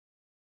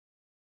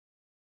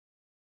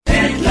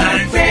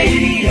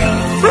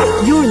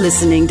You're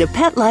listening to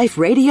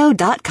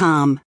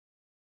PetLifeRadio.com.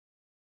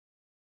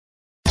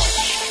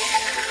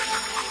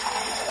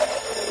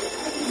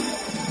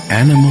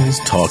 Animals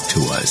talk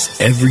to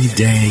us every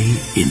day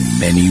in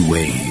many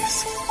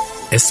ways,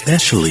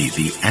 especially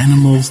the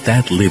animals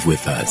that live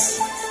with us.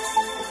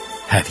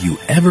 Have you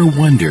ever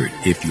wondered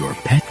if your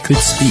pet could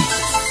speak?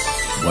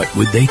 What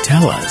would they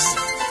tell us?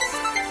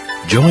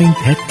 Join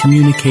pet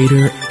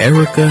communicator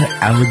Erica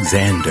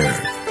Alexander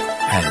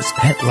as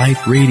Pet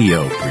Life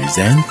Radio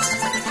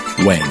presents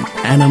When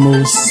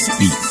Animals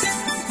Speak.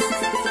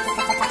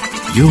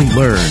 You'll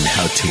learn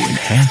how to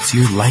enhance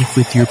your life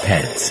with your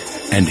pets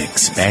and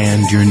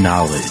expand your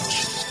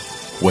knowledge.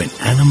 When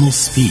animals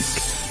speak,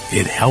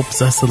 it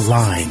helps us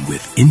align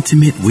with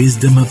intimate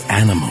wisdom of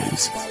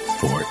animals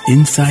for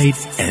insight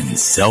and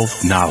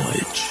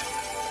self-knowledge.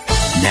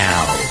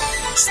 Now,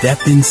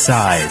 step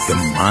inside the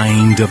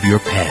mind of your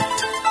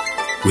pet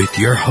with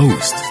your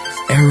host,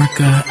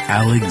 Erica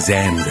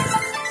Alexander.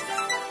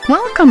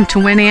 Welcome to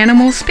When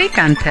Animals Speak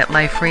on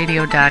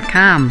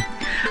PetLifeRadio.com.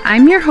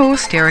 I'm your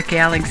host, Erica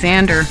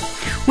Alexander.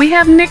 We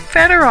have Nick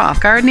Federoff,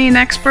 gardening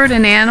expert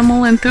and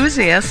animal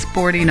enthusiast,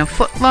 sporting a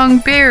foot-long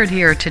beard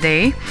here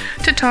today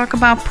to talk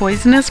about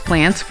poisonous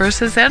plants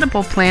versus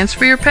edible plants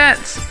for your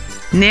pets.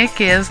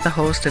 Nick is the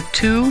host of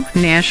 2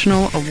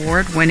 national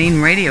award-winning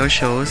radio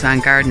shows on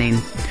gardening,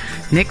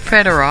 Nick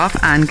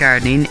Federoff on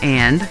gardening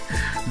and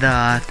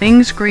the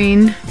Things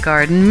Green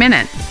Garden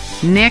Minute.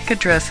 Nick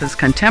addresses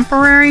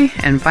contemporary,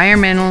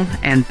 environmental,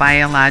 and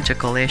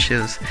biological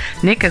issues.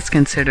 Nick is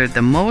considered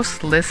the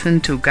most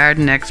listened to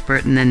garden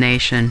expert in the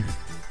nation.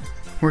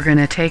 We're going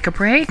to take a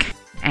break,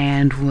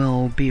 and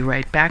we'll be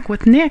right back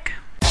with Nick.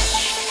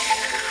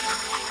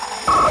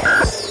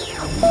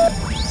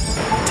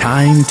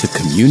 Time to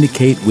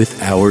communicate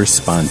with our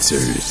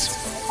sponsors.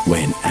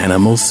 When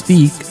Animals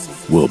Speak,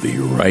 we'll be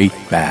right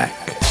back.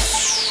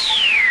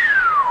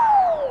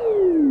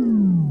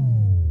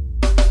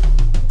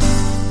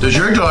 Does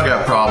your dog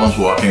have problems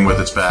walking with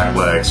its back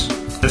legs?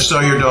 If so,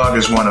 your dog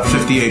is one of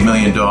 58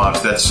 million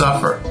dogs that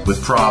suffer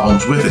with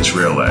problems with its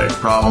rear leg.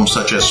 Problems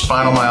such as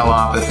spinal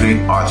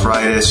myelopathy,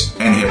 arthritis,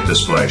 and hip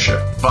dysplasia.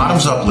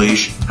 Bottoms Up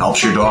Leash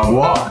helps your dog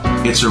walk.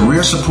 It's a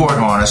rear support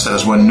harness that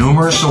has won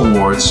numerous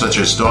awards such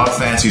as Dog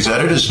Fancy's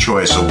Editor's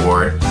Choice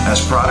Award as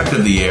Product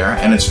of the Year,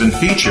 and it's been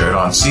featured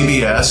on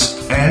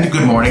CBS and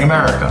Good Morning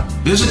America.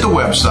 Visit the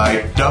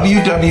website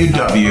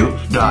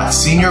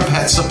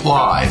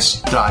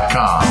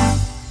www.seniorpetsupplies.com.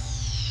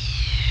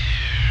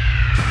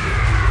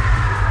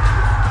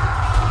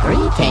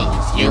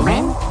 Greetings,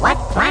 human. What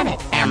planet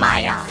am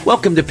I on?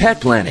 Welcome to Pet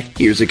Planet.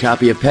 Here's a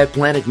copy of Pet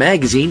Planet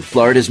Magazine,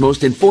 Florida's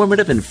most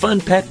informative and fun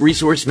pet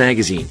resource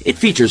magazine. It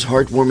features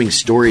heartwarming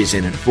stories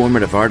and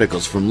informative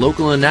articles from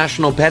local and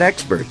national pet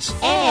experts.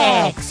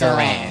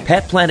 Excellent.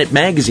 Pet Planet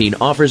Magazine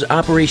offers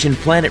Operation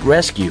Planet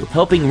Rescue,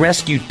 helping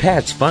rescued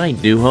pets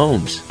find new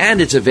homes.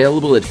 And it's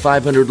available at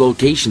 500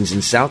 locations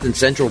in South and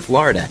Central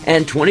Florida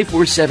and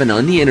 24/7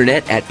 on the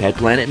internet at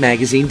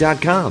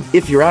PetPlanetMagazine.com.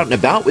 If you're out and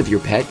about with your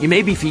pet, you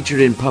may be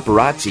featured in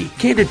Paparazzi,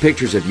 candid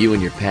pictures of you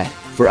and your pet.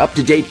 For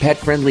up-to-date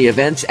pet-friendly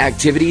events,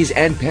 activities,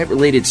 and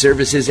pet-related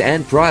services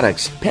and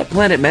products, Pet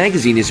Planet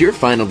Magazine is your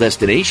final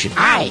destination.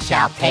 I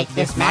shall take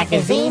this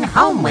magazine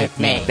home with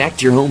me. Back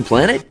to your home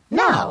planet?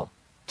 No,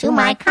 to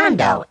my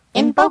condo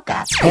in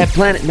Boca. Pet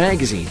Planet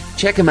Magazine.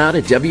 Check them out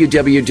at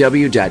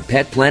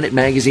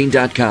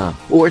www.petplanetmagazine.com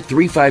or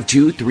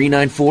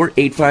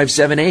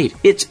 352-394-8578.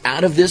 It's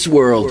out of this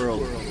world.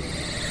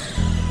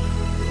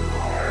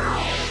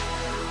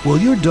 Will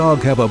your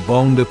dog have a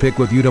bone to pick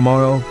with you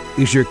tomorrow?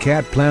 Is your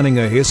cat planning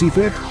a hissy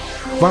fit?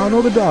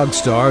 Follow the Dog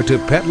Star to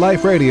Pet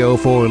Life Radio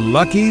for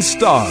Lucky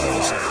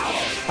Stars,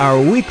 our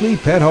weekly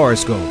pet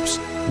horoscopes.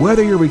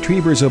 Whether your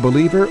retriever's a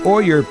believer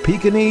or your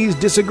Pekingese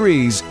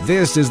disagrees,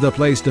 this is the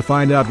place to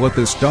find out what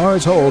the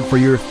stars hold for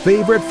your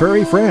favorite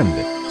furry friend.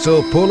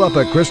 So pull up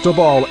a crystal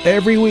ball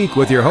every week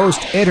with your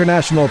host,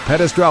 international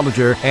pet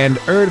astrologer, and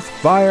Earth,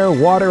 Fire,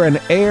 Water, and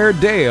Air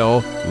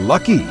Dale,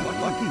 Lucky.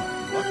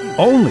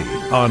 Only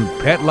on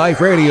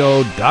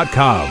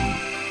PetLifeRadio.com.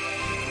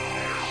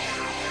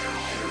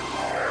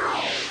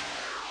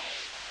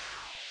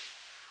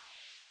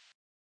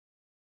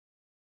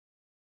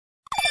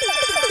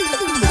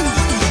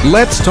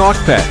 Let's Talk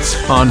Pets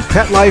on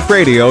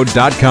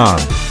PetLifeRadio.com.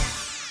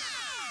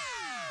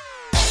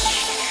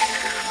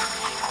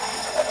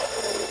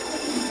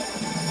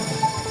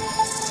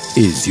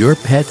 Is your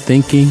pet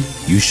thinking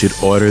you should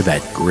order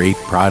that great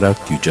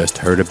product you just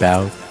heard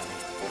about?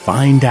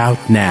 Find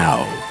out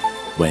now.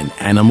 When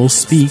Animals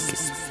Speak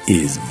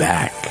is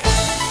back.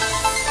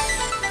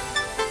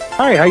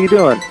 Hi, how you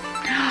doing?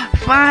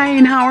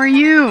 Fine, how are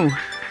you?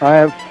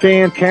 I'm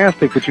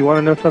fantastic, but you want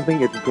to know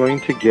something? It's going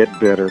to get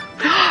better.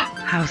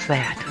 How's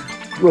that?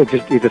 Well, it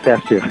just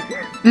has to.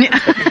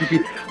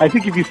 I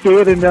think if you say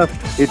it enough,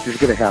 it's just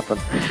going to happen.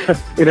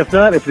 And if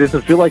not, if it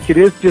doesn't feel like it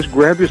is, just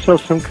grab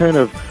yourself some kind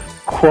of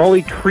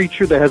crawly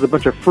creature that has a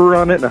bunch of fur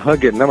on it and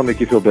hug it, and that'll make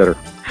you feel better.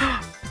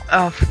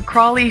 A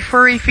crawly,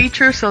 furry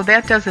feature, so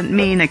that doesn't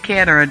mean a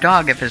cat or a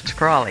dog if it's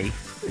crawly.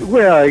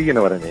 Well, you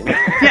know what I mean.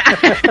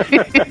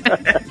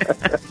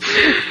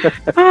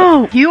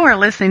 Oh, you are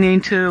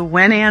listening to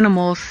When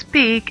Animals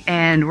Speak,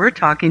 and we're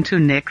talking to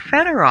Nick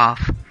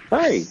Federoff.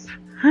 Hi.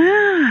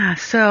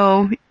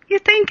 So, you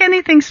think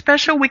anything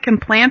special we can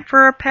plant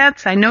for our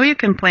pets? I know you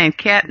can plant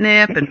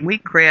catnip and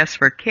wheatgrass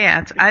for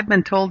cats. I've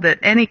been told that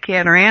any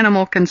cat or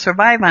animal can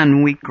survive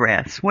on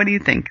wheatgrass. What do you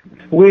think?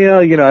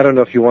 Well, I don't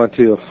know if you want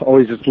to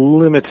always just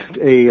limit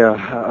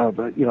a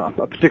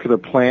particular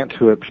plant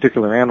to a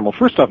particular animal.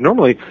 First off,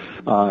 normally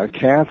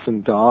cats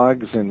and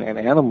dogs and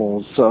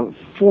animals,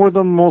 for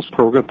the most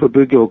part, we're going to put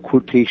big old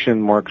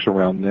quotation marks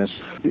around this.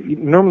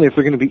 Normally, if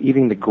they're going to be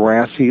eating the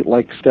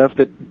grassy-like stuff,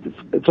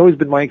 it's always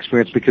been my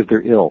experience because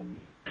they're ill.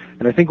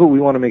 And I think what we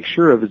want to make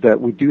sure of is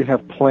that we do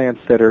have plants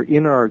that are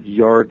in our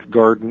yard,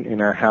 garden, in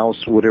our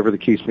house, whatever the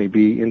case may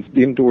be,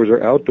 indoors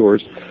or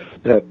outdoors,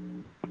 that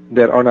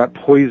are not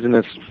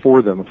poisonous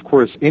for them. Of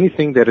course,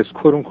 anything that is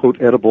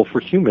quote-unquote edible for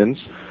humans,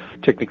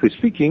 technically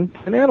speaking,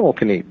 an animal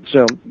can eat.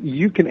 So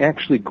you can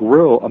actually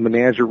grow a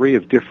menagerie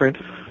of different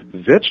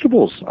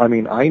vegetables. I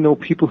mean, I know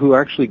people who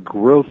actually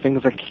grow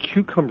things like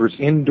cucumbers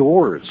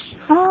indoors.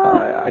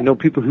 I know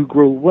people who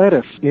grow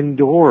lettuce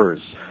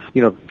indoors.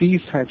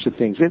 These types of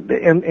things. And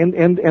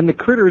the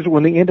critters,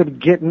 when they end up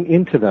getting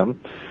into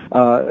them,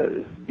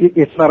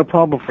 it's not a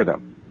problem for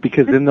them.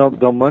 Because then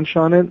they'll munch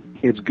on it.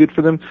 It's good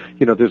for them.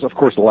 There's of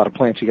course a lot of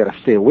plants you got to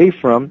stay away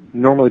from.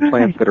 Normally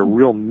plants that are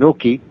real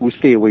milky, we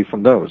stay away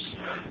from those.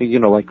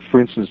 Like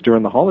for instance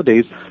during the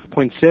holidays,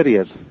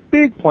 poinsettias,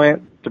 big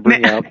plant to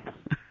bring out.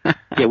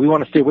 Yeah, we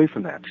want to stay away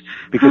from that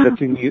because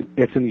it's in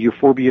the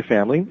euphorbia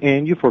family,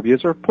 and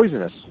euphorbias are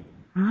poisonous.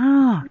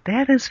 Oh,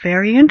 that is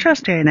very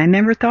interesting. I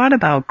never thought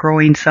about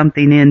growing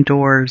something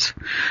indoors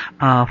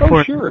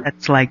for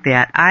pets like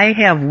that. I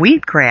have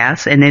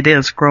wheatgrass, and it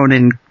is grown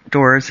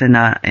indoors in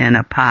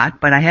a pot,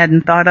 but I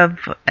hadn't thought of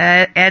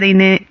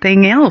adding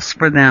anything else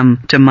for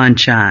them to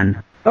munch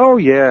on. Oh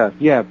yeah,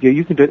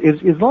 you can do it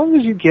as long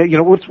as you get.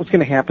 What's going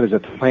to happen is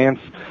that the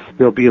plants,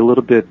 they'll be a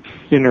little bit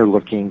thinner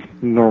looking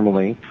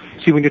normally.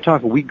 See, when you're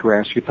talking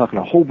wheatgrass, you're talking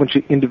a whole bunch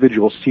of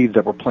individual seeds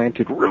that were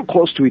planted real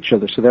close to each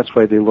other, so that's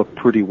why they look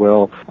pretty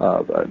well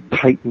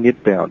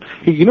tight-knit bound.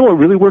 Hey, you know what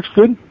really works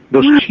good?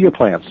 Those chia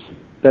plants.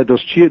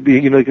 Those chia,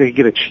 you can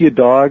get a chia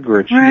dog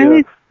or a chia.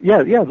 Right.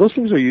 Yeah, those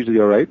things are usually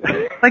all right.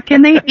 But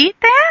can they eat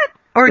that?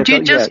 Or do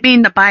you just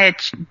mean to buy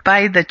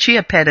the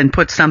chia pet and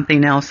put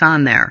something else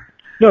on there?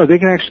 No, they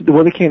can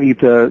actually, they can't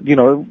eat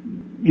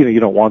you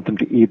don't want them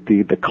to eat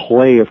the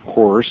clay, of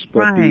course, but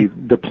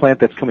right. the plant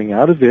that's coming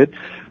out of it,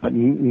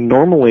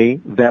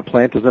 normally that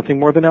plant is nothing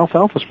more than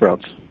alfalfa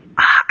sprouts.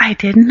 I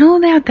didn't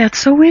know that. That's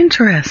so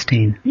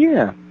interesting.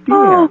 Yeah.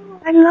 Oh,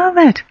 I love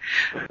it.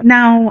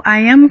 Now,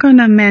 I am going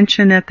to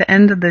mention at the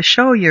end of the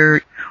show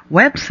your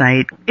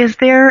website. Is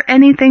there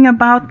anything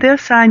about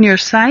this on your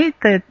site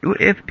that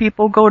if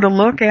people go to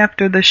look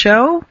after the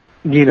show?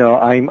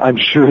 I'm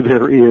sure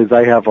there is.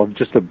 I have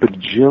just a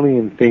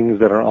bajillion things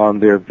that are on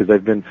there because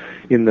I've been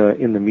in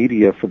the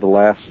media for the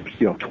last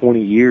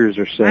 20 years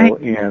or so, right.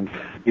 And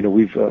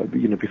we've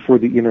before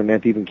the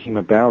internet even came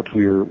about,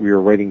 we were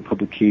writing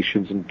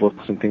publications and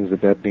books and things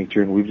of that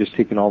nature, and we've just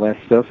taken all that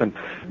stuff and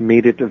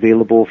made it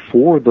available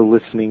for the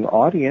listening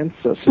audience,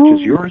 such as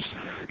yours.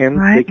 And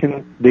right.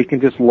 they can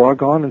just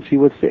log on and see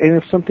what's there. And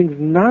if something's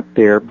not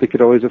there, they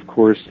could always, of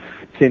course,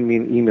 send me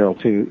an email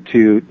to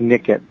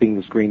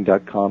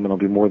nick@thingsgreen.com, and I'll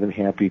be more than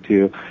happy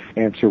to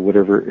answer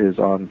whatever is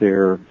on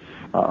their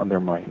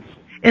minds.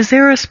 Is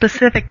there a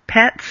specific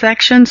pet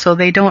section so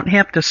they don't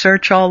have to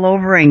search all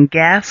over and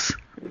guess?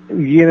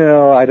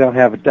 I don't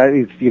have it.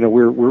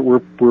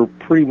 We're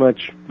pretty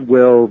much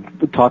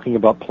talking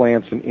about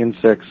plants and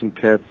insects and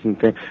pets and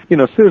things.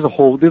 So there's a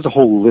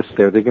whole list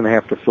there. They're going to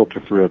have to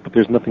filter through it, but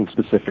there's nothing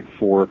specific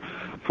for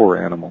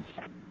animals.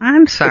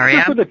 I'm sorry.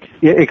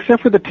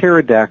 Except for the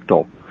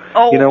pterodactyl.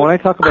 Oh. When I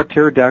talk about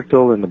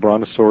pterodactyl and the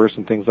brontosaurus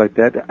and things like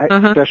that,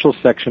 special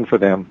section for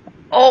them.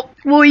 Oh,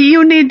 well,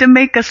 you need to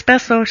make a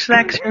special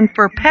section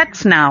for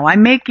pets now.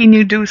 I'm making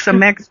you do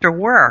some extra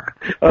work.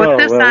 Put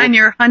this on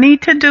your honey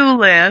to-do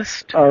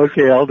list.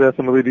 Okay, I'll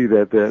definitely do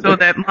that then. So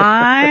that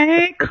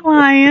my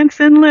clients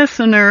and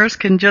listeners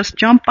can just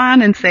jump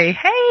on and say,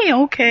 hey,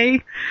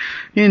 okay.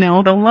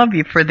 They'll love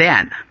you for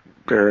that.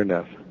 Fair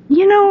enough.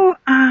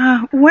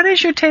 What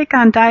is your take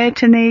on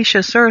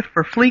diatomaceous earth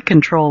for flea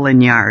control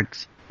in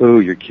yards? Oh,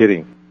 you're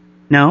kidding.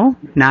 No?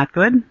 Not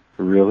good?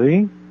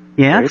 Really?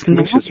 Yes.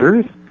 Diatomaceous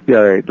earth? Yeah,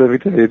 all right, let me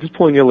tell you, just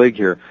pulling your leg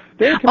here.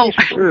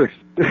 Diatomaceous earth.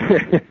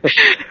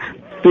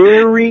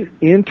 Very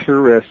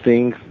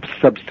interesting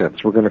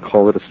substance. We're going to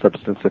call it a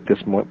substance at this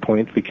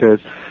point because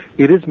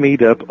it is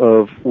made up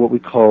of what we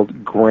call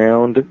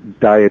ground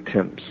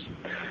diatoms.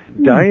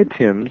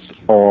 Diatoms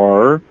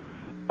are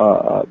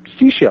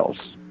seashells,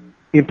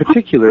 in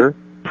particular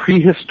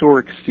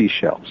prehistoric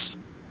seashells.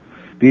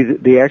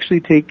 They actually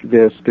take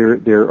this.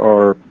 There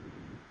are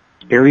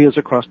areas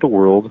across the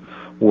world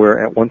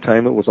where at one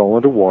time it was all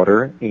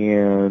underwater,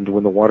 and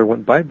when the water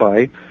went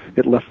bye-bye,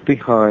 it left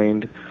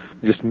behind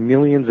just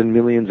millions and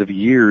millions of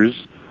years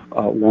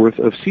worth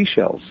of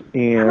seashells.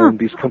 And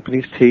these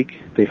companies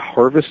they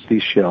harvest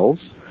these shells,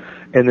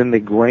 and then they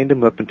grind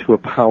them up into a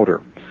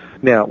powder.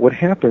 Now, what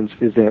happens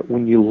is that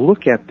when you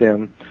look at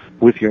them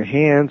with your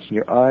hands and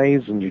your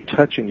eyes and you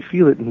touch and you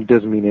feel it, it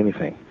doesn't mean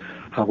anything.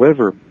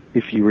 However,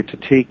 if you were to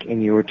take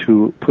and you were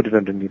to put it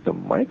underneath a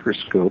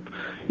microscope,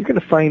 you're going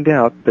to find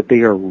out that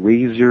they are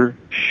razor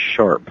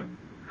sharp.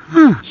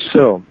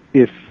 So,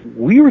 if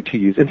we were to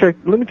use, in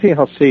fact, let me tell you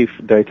how safe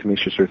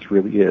diatomaceous earth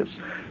really is.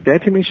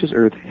 Diatomaceous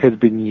earth has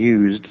been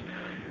used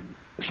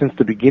since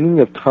the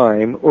beginning of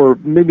time, or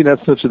maybe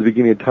not so much at the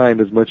beginning of time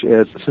as much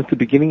as since the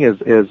beginning as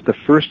the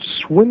first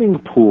swimming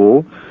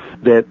pool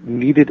that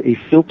needed a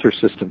filter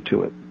system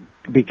to it.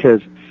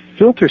 Because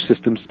filter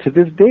systems to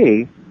this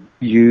day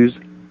use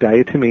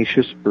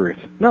diatomaceous earth.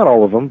 Not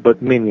all of them,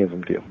 but many of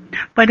them do.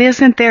 But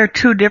isn't there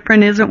two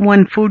different, isn't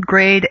one food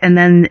grade? And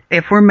then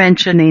if we're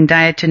mentioning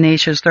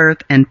diatomaceous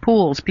earth and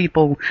pools,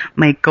 people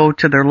might go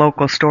to their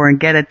local store and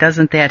get it.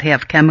 Doesn't that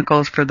have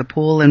chemicals for the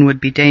pool and would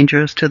be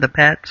dangerous to the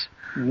pets?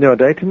 No,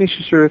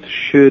 diatomaceous earth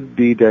should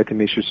be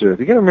diatomaceous earth.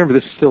 You got to remember,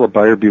 this is still a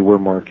buyer beware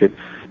market,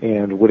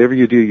 and whatever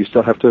you do, you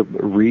still have to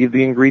read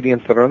the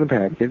ingredients that are on the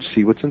package,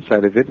 see what's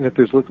inside of it, and if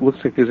there's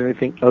looks like there's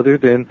anything other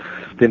than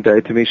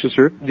diatomaceous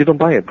earth, you don't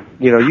buy it.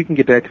 You know, you can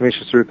get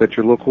diatomaceous earth at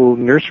your local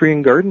nursery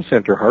and garden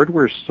center,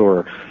 hardware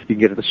store. You can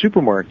get it at the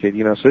supermarket.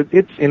 You know, so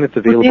it's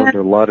available under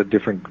a lot of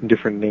different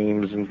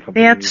names and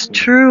companies. That's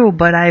true,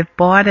 but I've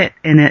bought it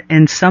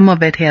and some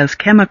of it has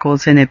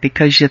chemicals in it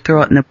because you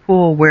throw it in the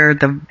pool, where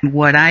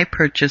what I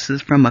purchase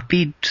is from a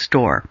feed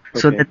store,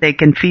 so that they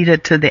can feed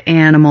it to the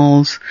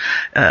animals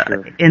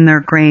in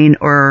their grain.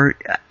 Or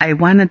I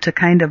wanted to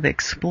kind of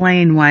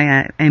explain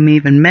why I'm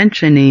even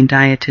mentioning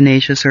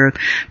diatomaceous earth,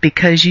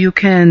 because you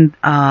can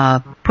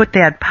put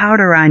that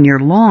powder on your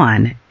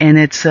lawn, and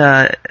it's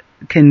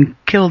can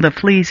kill the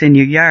fleas in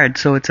your yard,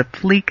 so it's a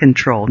flea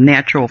control,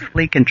 natural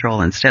flea control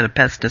instead of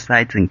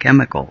pesticides and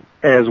chemicals.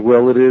 As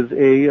well,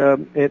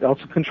 it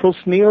also controls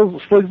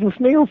slugs and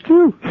snails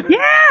too.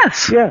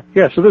 Yes.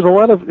 Yeah. So there's a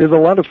lot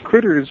of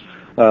critters.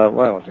 Well,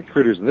 I don't say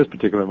critters in this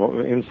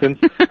particular instance,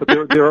 but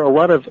there are a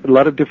lot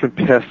of different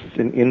pests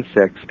and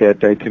insects that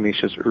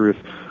diatomaceous earth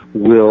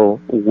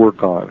will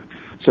work on.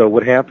 So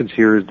what happens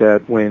here is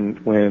that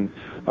when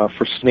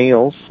for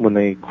snails, when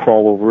they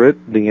crawl over it,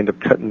 they end up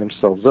cutting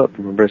themselves up.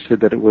 Remember I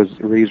said that it was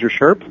razor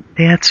sharp?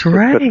 That's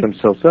right. They cut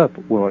themselves up.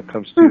 When it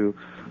comes to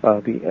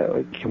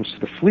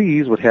the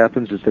fleas, what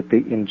happens is that they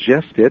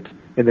ingest it,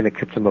 and then it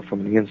cuts them up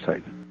from the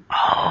inside.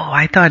 Oh,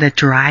 I thought it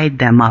dried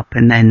them up,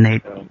 and then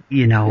they,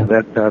 Yeah,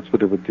 that's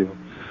what it would do.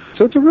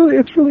 So it's really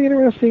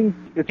interesting.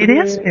 It's a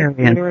very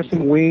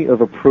interesting way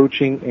of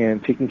approaching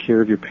and taking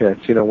care of your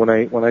pets. You know, when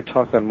I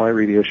talk on my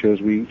radio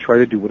shows, we try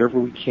to do whatever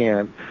we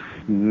can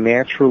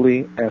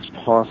naturally as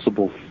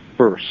possible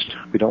first.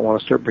 We don't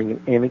want to start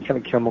bringing any kind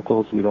of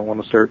chemicals. We don't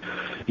want to start,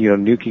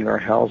 nuking our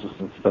houses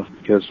and stuff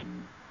because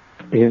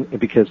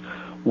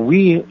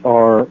we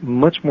are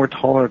much more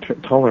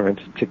tolerant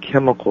to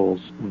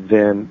chemicals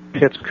than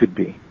pets could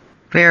be.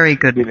 Very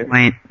good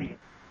point.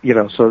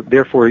 So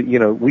therefore,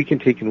 we can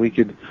take and we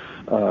could,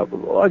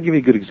 I'll give you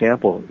a good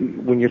example.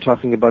 When you're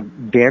talking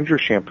about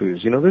dandruff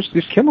shampoos,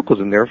 there's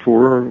chemicals in there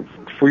for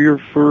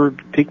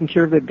taking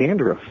care of that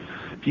dandruff.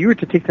 If you were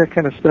to take that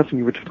kind of stuff and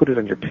you were to put it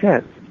on your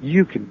pet,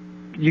 you can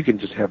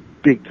just have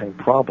big time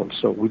problems.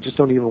 So we just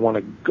don't even want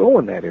to go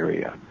in that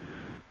area.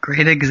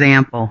 Great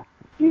example.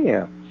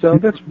 Yeah, so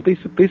that's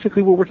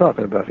basically what we're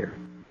talking about here.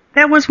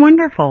 That was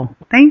wonderful.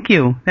 Thank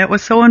you. That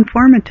was so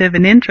informative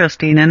and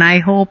interesting, and I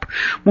hope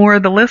more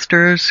of the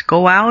listeners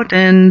go out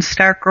and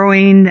start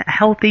growing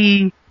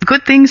healthy,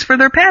 good things for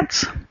their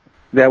pets.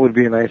 That would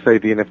be a nice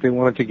idea, and if they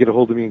wanted to get a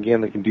hold of me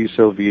again, they can do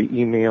so via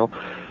email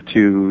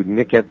to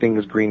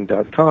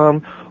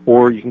nick@thingsgreen.com,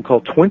 or you can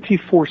call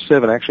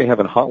 24/7. I actually have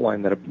a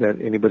hotline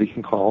that anybody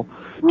can call.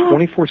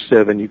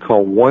 24/7, you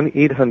call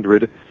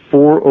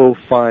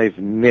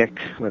 1-800-405-NICK.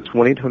 That's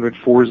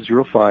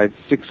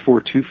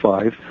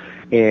 1-800-405-6425,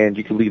 and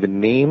you can leave a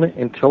name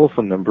and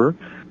telephone number,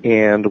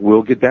 and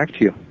we'll get back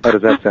to you. How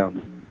does that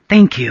sound?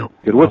 Thank you.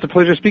 Good. Well, it's a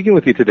pleasure speaking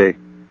with you today.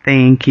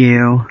 Thank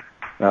you.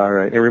 All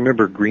right, and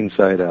remember, green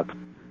side up.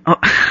 Oh.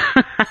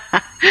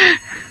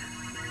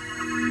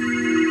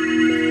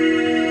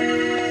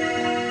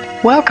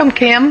 Welcome,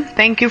 Kim.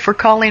 Thank you for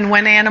calling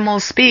When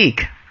Animals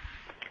Speak.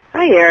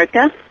 Hi,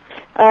 Erica.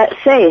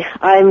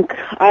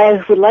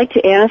 I would like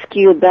to ask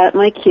you about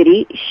my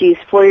kitty. She's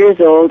 4 years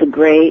old,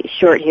 gray,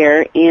 short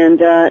hair, and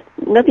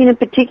nothing in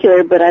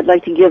particular, but I'd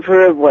like to give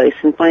her a voice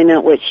and find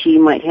out what she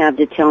might have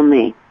to tell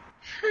me.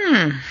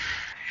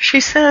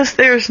 She says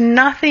there's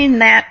nothing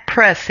that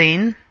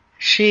pressing.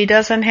 She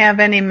doesn't have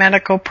any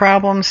medical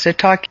problems to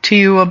talk to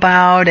you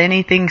about,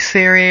 anything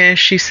serious.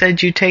 She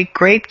said you take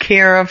great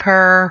care of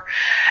her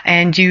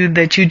and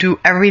that you do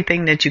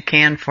everything that you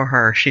can for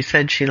her. She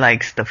said she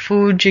likes the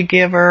food you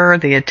give her,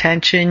 the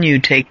attention, you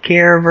take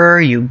care of her,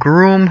 you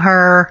groom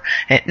her.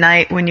 At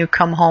night when you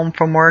come home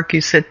from work, you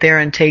sit there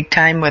and take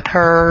time with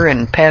her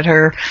and pet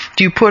her.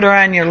 Do you put her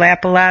on your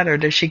lap a lot, or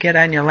does she get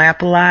on your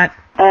lap a lot?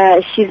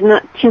 She's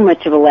not too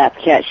much of a lap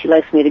cat. She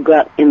likes me to go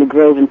out in the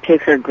grove and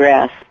pick her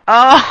grass.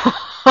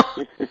 Oh,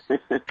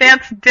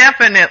 that's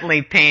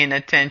definitely paying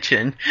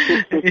attention.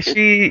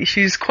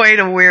 She's quite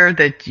aware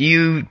that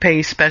you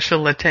pay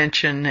special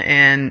attention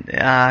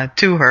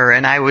to her,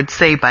 and I would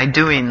say by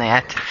doing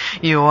that,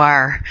 you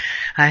are.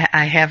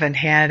 I haven't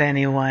had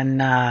anyone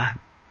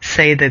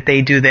say that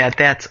they do that.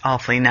 That's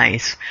awfully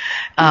nice.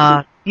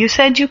 You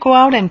said you go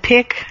out and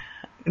pick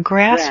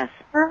grass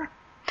for her?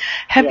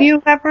 Have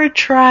you ever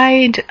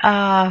tried,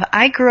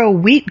 I grow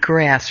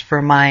wheatgrass for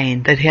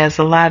mine that has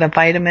a lot of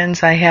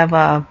vitamins. I have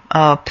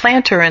a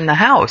planter in the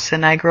house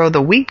and I grow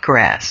the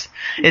wheatgrass.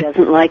 It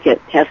doesn't like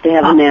it. Has to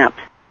have a nap.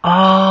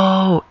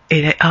 Oh,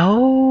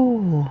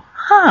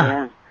 huh.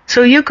 Yeah.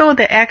 So you grow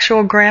the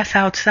actual grass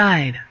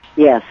outside?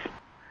 Yes.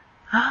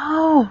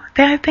 Oh,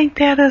 I think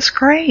that is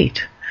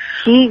great.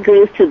 She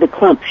goes to the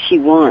clump she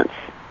wants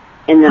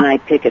and then I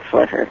pick it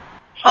for her.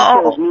 She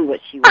tells me what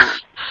she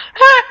wants.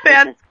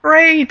 That's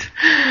great.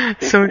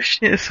 So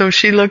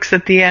she looks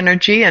at the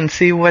energy and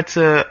see what's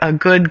a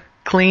good,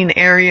 clean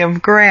area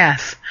of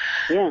grass.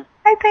 Yeah.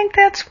 I think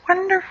that's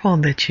wonderful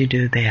that you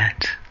do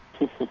that.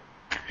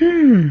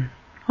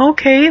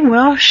 Okay,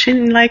 well,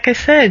 like I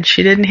said,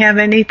 she didn't have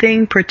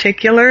anything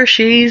particular.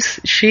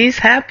 She's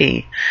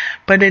happy.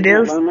 But it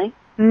is... lonely?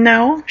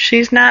 No,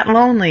 she's not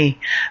lonely.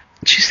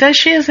 She says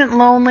she isn't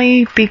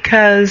lonely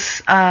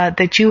because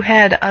that you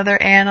had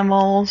other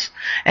animals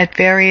at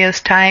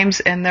various times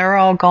and they're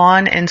all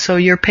gone, and so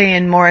you're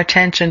paying more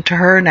attention to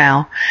her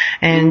now.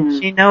 And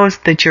she knows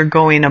that you're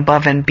going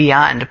above and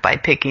beyond by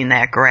picking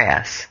that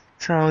grass.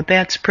 So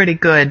that's pretty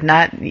good.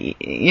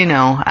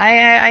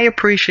 I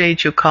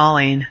appreciate you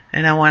calling,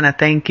 and I want to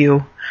thank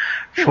you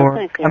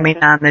for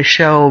coming on the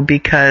show,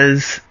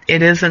 because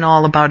it isn't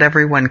all about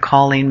everyone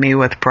calling me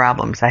with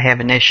problems. I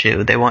have an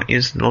issue. They won't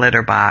use the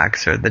litter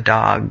box, or the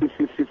dog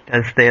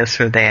does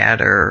this or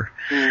that, or,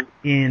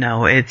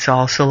 it's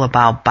also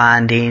about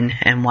bonding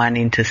and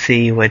wanting to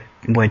see what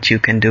you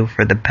can do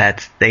for the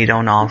pets. They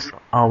don't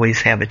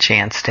always have a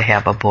chance to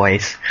have a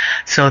voice.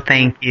 So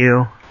thank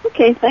you.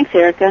 Okay, thanks,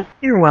 Erica.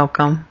 You're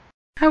welcome.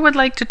 I would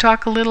like to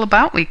talk a little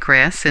about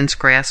wheatgrass, since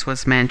grass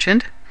was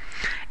mentioned.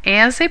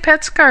 As a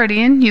pet's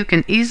guardian, you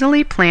can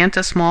easily plant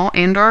a small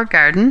indoor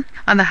garden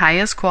on the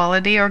highest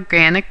quality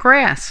organic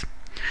grass.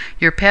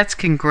 Your pets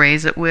can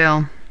graze at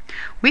will.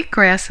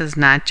 Wheatgrass is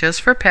not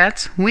just for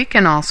pets. We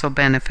can also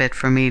benefit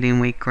from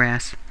eating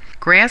wheatgrass.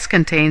 Grass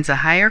contains a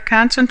higher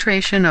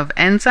concentration of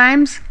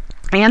enzymes,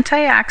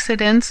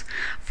 antioxidants,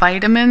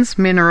 vitamins,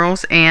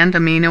 minerals, and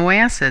amino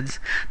acids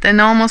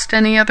than almost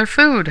any other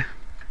food.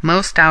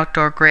 Most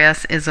outdoor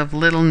grass is of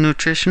little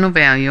nutritional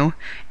value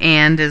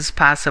and is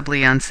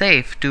possibly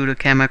unsafe due to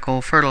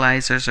chemical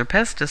fertilizers or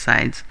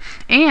pesticides.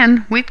 And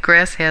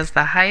wheatgrass has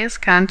the highest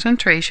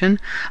concentration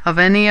of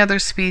any other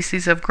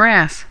species of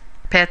grass.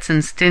 Pets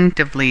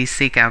instinctively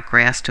seek out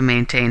grass to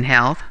maintain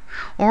health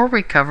or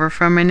recover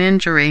from an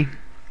injury.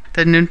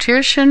 The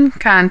nutrition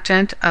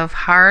content of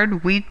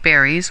hard wheat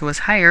berries was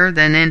higher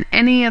than in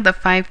any of the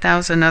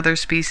 5,000 other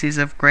species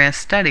of grass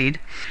studied,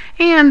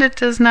 and it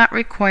does not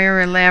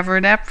require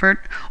elaborate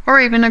effort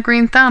or even a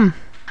green thumb.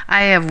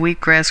 I have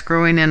wheatgrass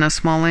growing in a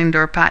small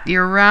indoor pot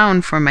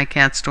year-round for my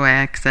cats to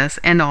access,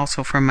 and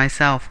also for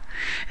myself.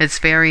 It's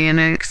very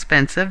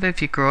inexpensive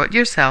if you grow it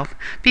yourself.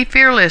 Be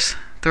fearless.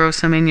 Throw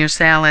some in your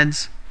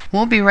salads.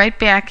 We'll be right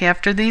back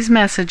after these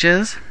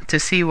messages to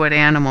see what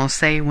animals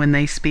say when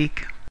they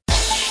speak.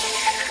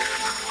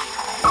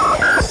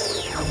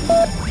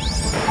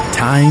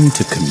 Time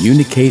to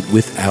communicate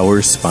with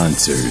our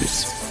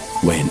sponsors.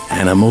 When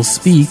animals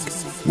speak,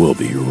 we'll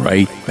be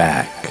right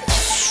back.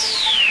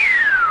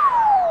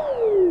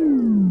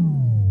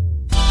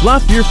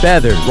 Fluff your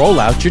feathers, roll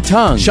out your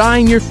tongue,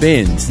 shine your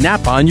fins,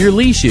 snap on your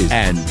leashes,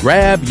 and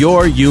grab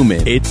your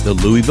human. It's the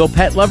Louisville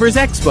Pet Lovers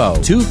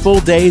Expo. 2 full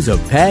days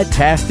of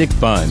pet-tastic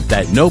fun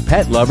that no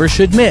pet lover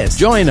should miss.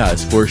 Join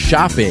us for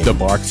shopping, the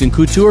Barks and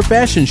Couture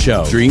Fashion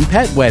Show, Dream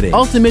Pet Wedding,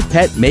 Ultimate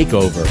Pet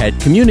Makeover, Pet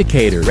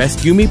Communicator,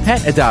 Rescue Me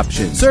Pet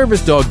Adoption,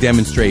 Service Dog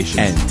Demonstration,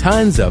 and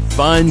tons of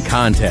fun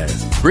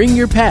contests. Bring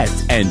your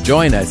pets and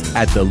join us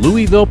at the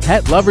Louisville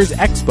Pet Lovers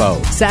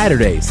Expo,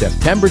 Saturday,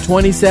 September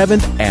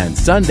 27th and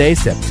Sunday,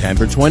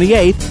 September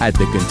 28th at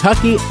the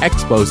Kentucky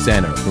Expo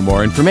Center. For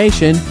more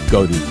information,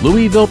 go to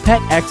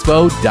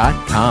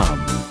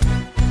LouisvillePetExpo.com.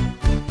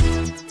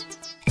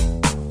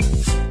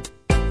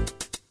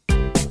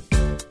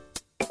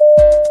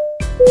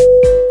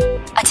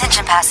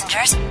 Attention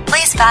passengers,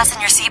 please fasten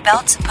your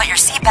seatbelts, put your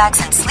seat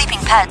bags and sleeping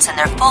pets in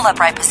their full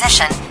upright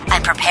position,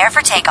 and prepare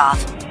for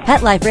takeoff.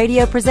 Pet Life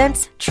Radio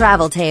presents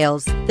Travel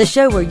Tales, the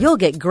show where you'll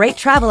get great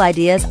travel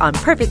ideas on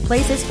perfect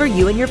places for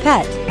you and your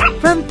pet.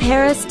 From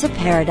Paris to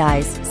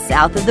paradise,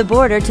 south of the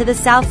border to the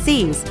South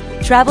Seas,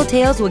 Travel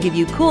Tales will give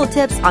you cool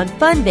tips on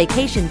fun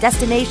vacation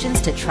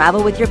destinations to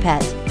travel with your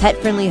pet,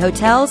 pet-friendly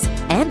hotels,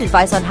 and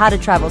advice on how to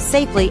travel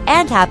safely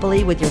and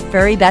happily with your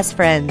furry best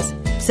friends.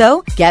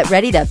 So get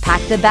ready to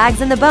pack the bags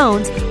and the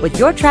bones with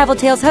your Travel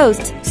Tales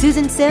hosts,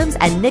 Susan Sims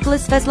and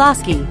Nicholas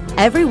Veslowski,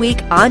 every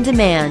week on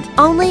demand,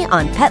 only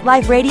on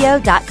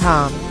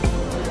PetLifeRadio.com.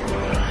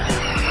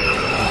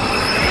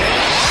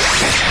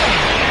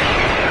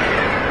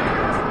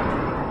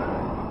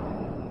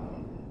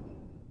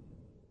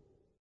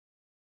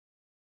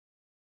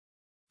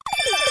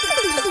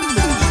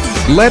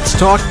 Let's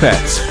Talk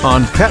Pets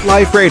on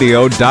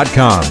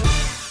PetLifeRadio.com.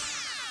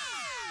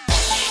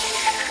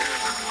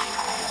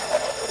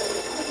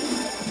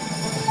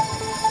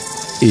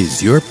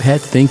 Is your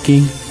pet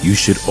thinking you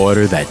should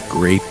order that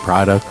great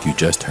product you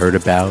just heard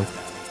about?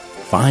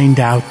 Find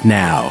out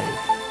now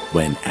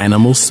when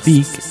Animals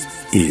Speak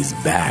is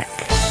back.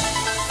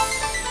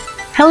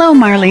 Hello,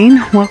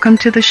 Marlene. Welcome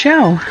to the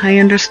show. I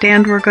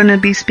understand we're going to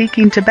be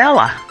speaking to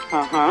Bella.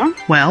 Uh-huh.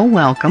 Well,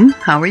 welcome.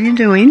 How are you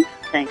doing?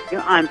 Thank you.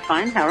 I'm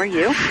fine. How are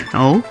you?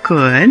 Oh,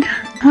 good.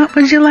 What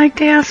would you like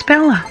to ask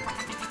Bella?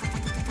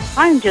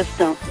 I just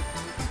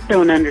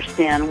don't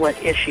understand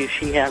what issue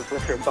she has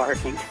with her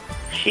barking.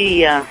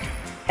 She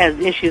has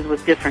issues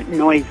with different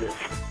noises.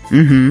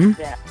 Mm-hmm.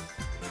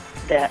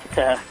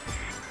 That,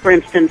 for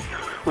instance,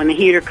 when the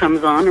heater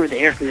comes on or the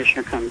air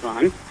conditioner comes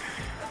on,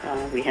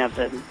 we have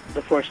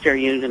the forced air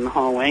unit in the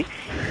hallway.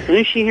 As soon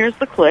as she hears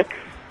the click,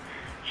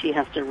 she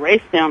has to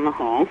race down the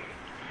hall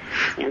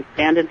and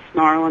stand and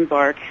snarl and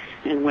bark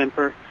and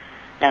whimper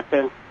at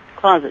the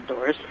closet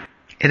doors.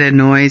 It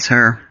annoys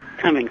her.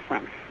 Coming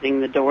from.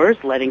 The doors,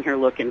 letting her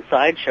look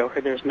inside, show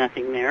her there's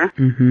nothing there.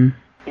 Mm-hmm.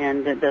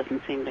 And it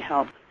doesn't seem to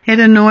help. It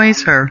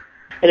annoys her.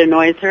 It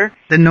annoys her?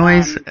 The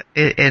noise,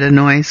 it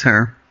annoys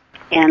her.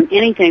 And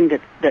anything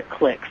that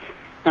clicks.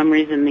 For some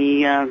reason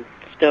the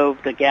stove,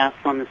 the gas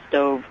on the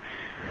stove,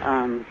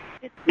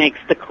 it makes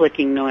the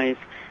clicking noise.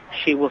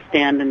 She will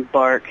stand and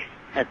bark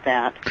at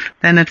that.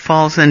 Then it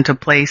falls into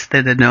place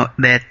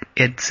that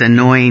it's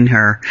annoying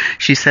her.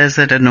 She says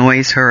it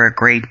annoys her a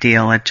great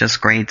deal. It just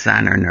grates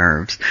on her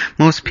nerves.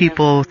 Most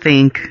people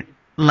think,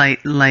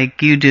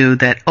 like you do,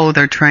 that, oh,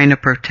 they're trying to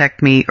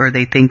protect me, or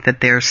they think that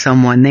there's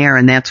someone there,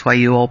 and that's why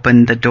you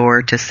open the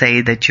door to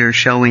say that you're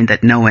showing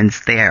that no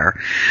one's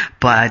there.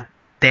 But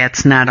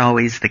that's not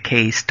always the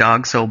case.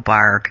 Dogs will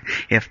bark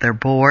if they're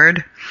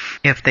bored,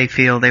 if they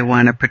feel they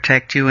want to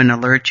protect you and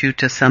alert you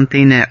to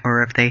something,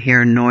 or if they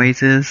hear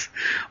noises,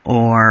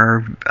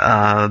 or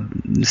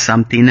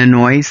something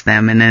annoys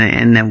them.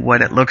 And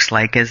what it looks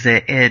like is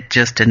it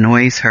just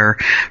annoys her.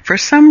 For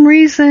some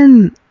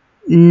reason,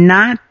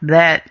 not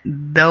that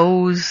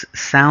those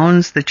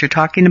sounds that you're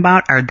talking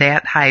about are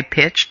that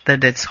high-pitched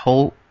that it's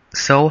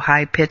so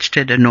high-pitched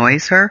it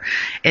annoys her.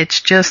 It's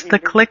just the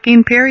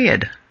clicking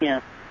period.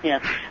 Yeah. Yeah,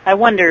 I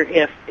wonder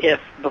if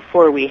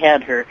before we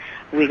had her,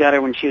 we got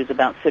her when she was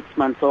about 6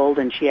 months old,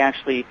 and she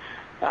actually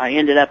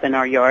ended up in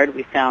our yard.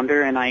 We found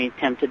her, and I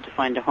attempted to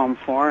find a home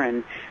for her,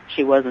 and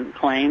she wasn't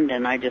claimed,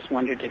 and I just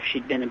wondered if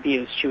she'd been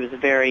abused. She was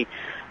very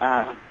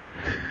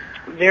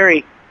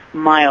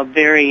mild,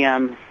 very,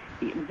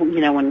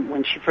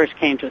 when she first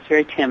came to us,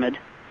 very timid.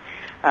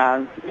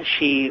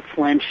 She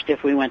flinched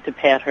if we went to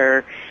pet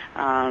her.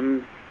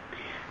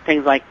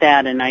 Things like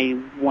that, and I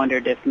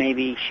wondered if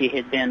maybe she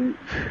had been,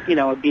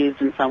 abused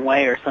in some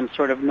way, or some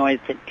sort of noise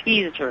had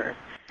teased her.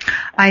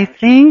 I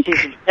think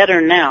she's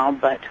better now,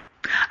 but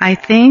I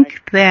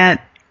think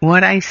that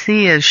what I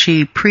see is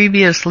she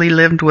previously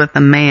lived with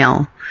a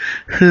male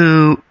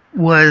who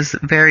was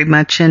very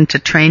much into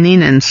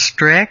training and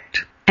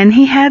strict, and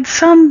he had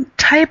some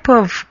type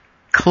of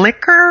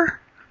clicker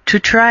to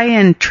try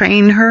and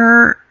train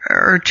her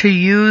or to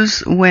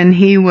use when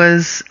he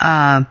was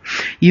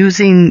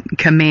using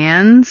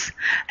commands,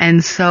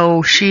 and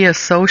so she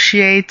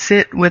associates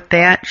it with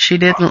that. She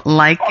didn't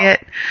like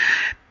it.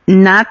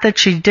 Not that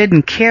she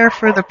didn't care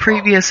for the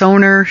previous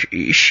owner.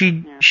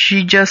 She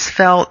just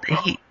felt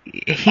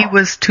he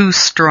was too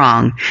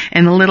strong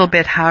and a little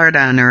bit hard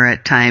on her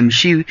at times.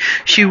 She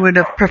would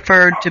have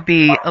preferred to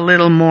be a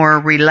little more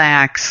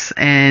relaxed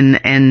and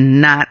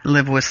not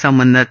live with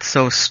someone that's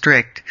so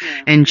strict.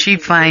 Yeah, and she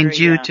finds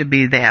you to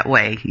be that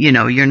way.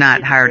 You're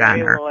not hard on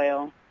her.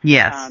 Loyal.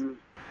 Yes. Of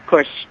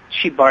course,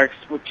 she barks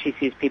when she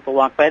sees people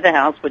walk by the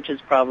house, which is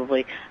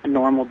probably a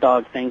normal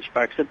dog thing. She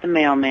barks at the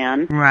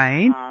mailman.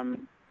 Right.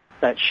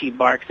 But she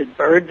barks at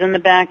birds in the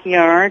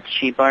backyard.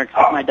 She barks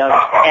at my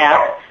dog's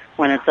cat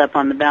when it's up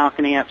on the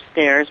balcony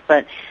upstairs.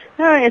 But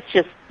it's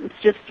just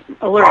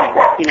alerting.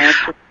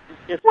 It's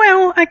just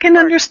well, I can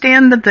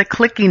understand that the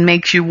clicking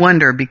makes you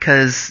wonder,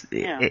 because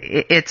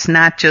it's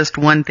not just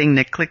one thing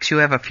that clicks. You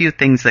have a few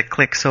things that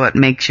click, so it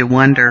makes you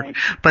wonder. Right.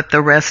 But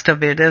the rest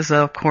of it is,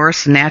 of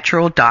course,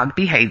 natural dog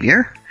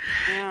behavior.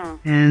 Yeah.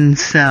 And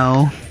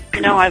so,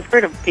 I've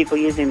heard of people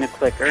using the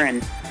clicker,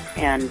 and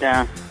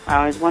I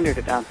always wondered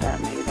about that.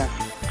 Maybe that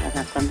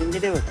has something to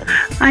do with it.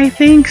 I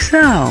think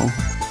so.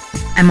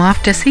 I'm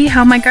off to see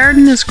how my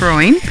garden is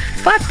growing,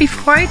 but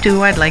before I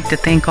do, I'd like to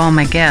thank all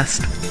my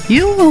guests.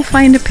 You will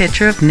find a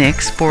picture of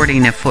Nick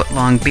sporting a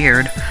foot-long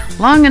beard,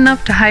 long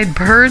enough to hide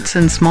birds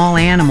and small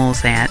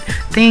animals, at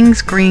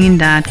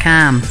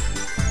thingsgreen.com.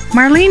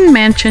 Marlene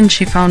mentioned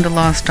she found a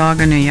lost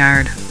dog in her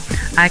yard.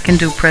 I can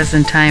do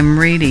present time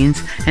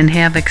readings and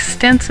have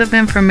extensive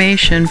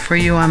information for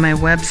you on my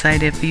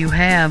website if you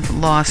have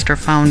lost or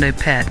found a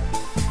pet.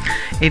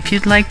 If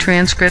you'd like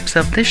transcripts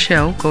of the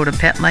show, go to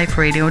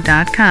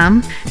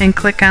PetLifeRadio.com and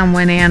click on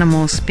When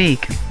Animals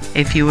Speak.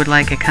 If you would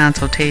like a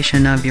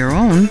consultation of your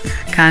own,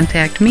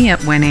 contact me at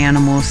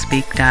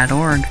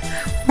WhenAnimalsSpeak.org.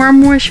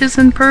 Warm wishes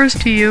and purrs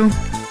to you.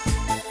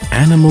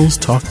 Animals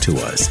talk to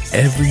us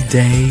every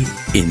day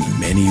in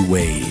many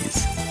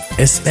ways,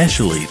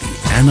 especially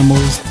the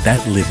animals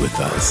that live with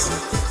us.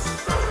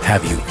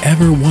 Have you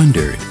ever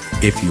wondered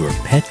if your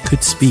pet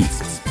could speak?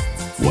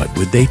 What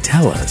would they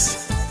tell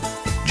us?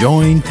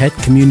 Join pet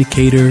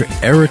communicator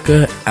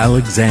Erica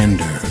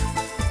Alexander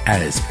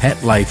as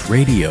Pet Life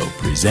Radio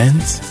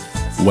presents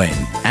When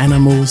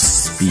Animals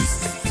Speak.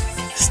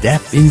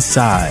 Step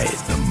inside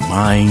the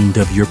mind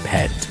of your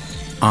pet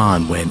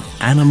on When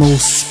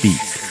Animals Speak.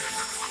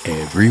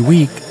 Every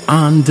week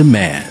on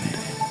demand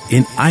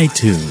in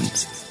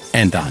iTunes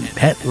and on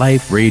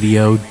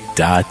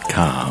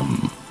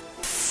PetLifeRadio.com.